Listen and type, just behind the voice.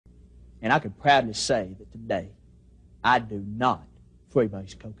And I can proudly say that today I do not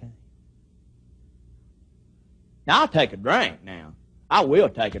freebase cocaine. Now, I'll take a drink now. I will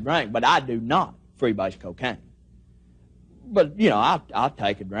take a drink, but I do not freebase cocaine. But, you know, I'll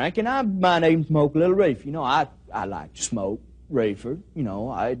take a drink, and I might even smoke a little reefer. You know, I like to smoke reefer. You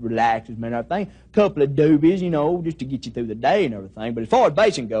know, it relaxes me and everything. A couple of doobies, you know, just to get you through the day and everything. But as far as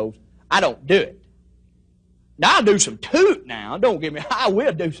basing goes, I don't do it. Now, I'll do some toot now. Don't get me, I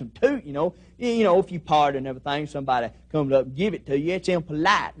will do some toot, you know. You know, if you party and everything, somebody comes up and give it to you, it's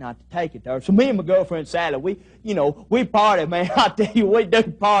impolite not to take it there. So me and my girlfriend, Sally, we party, man. I tell you, we do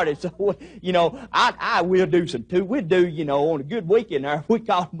party. So, you know, I will do some toot. We'll do, you know, on a good weekend there, if we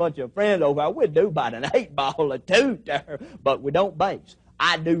call a bunch of friends over, we'll do about an 8-ball of toot there. But we don't base.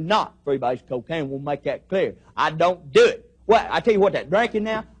 I do not freebase cocaine. We'll make that clear. I don't do it. Well, I tell you what, that drinking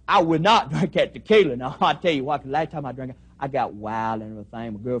now, I will not drink that tequila. Now, I tell you what, the last time I drank it, I got wild and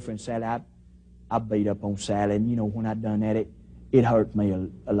everything. My girlfriend, Sally, I beat up on Sally, and, you know, when I done that, it hurts me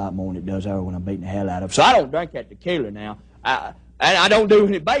a lot more than it does her when I'm beating the hell out of her. So I don't drink that tequila now. And I don't do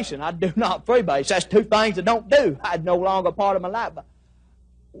any basing. I do not freebase. That's two things I don't do. It's no longer a part of my life. But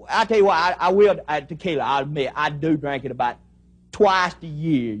I tell you what, I will, tequila, I admit, I do drink it about twice a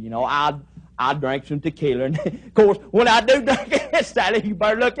year. You know, I drink some tequila. And, of course, when I do drink it, Sally, you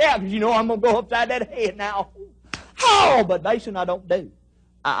better look out, because you know I'm going to go upside that head now. Oh, but basing I don't do.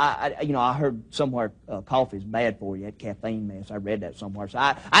 You know, I heard somewhere coffee's bad for you, that caffeine mess. I read that somewhere. So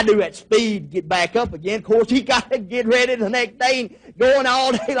I do that speed, get back up again. Of course, you got to get ready the next day and going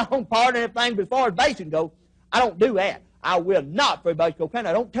all day long, partying and everything. But as far as basing goes, I don't do that. I will not freebase cocaine.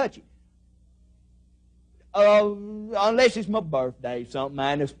 I don't touch it. Unless it's my birthday, something,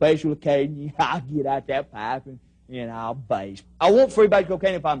 man, a special occasion, I'll get out that pipe and I'll base. I won't freebase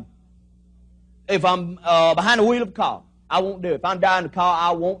cocaine if I'm behind the wheel of a car. I won't do it. If I'm driving the car,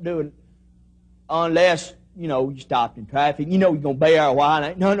 I won't do it unless, you know, you stopped in traffic. You know you're going to be there a while.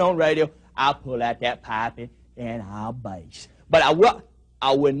 Ain't nothing on radio. I'll pull out that pipe and I'll base. But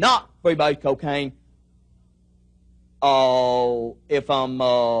I will not freebase cocaine if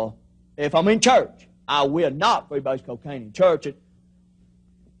I'm in church. I will not freebase cocaine in church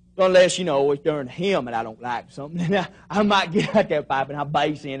unless, you know, it's during a hymn and I don't like something. I might get out that pipe and I'll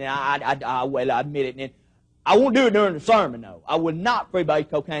base in, and I admit it. And I won't do it during the sermon, though. I will not freebase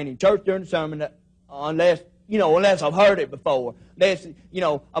cocaine in church during the sermon unless I've heard it before. Unless, you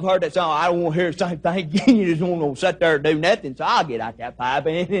know, I've heard that song, I don't want to hear the same thing again. You just won't sit there and do nothing. So I'll get out that pipe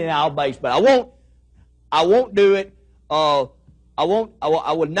and I'll base. But I won't do it. I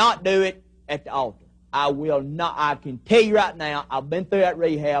will not do it at the altar. I will not. I can tell you right now, I've been through that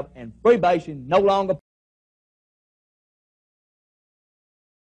rehab, and freebasing no longer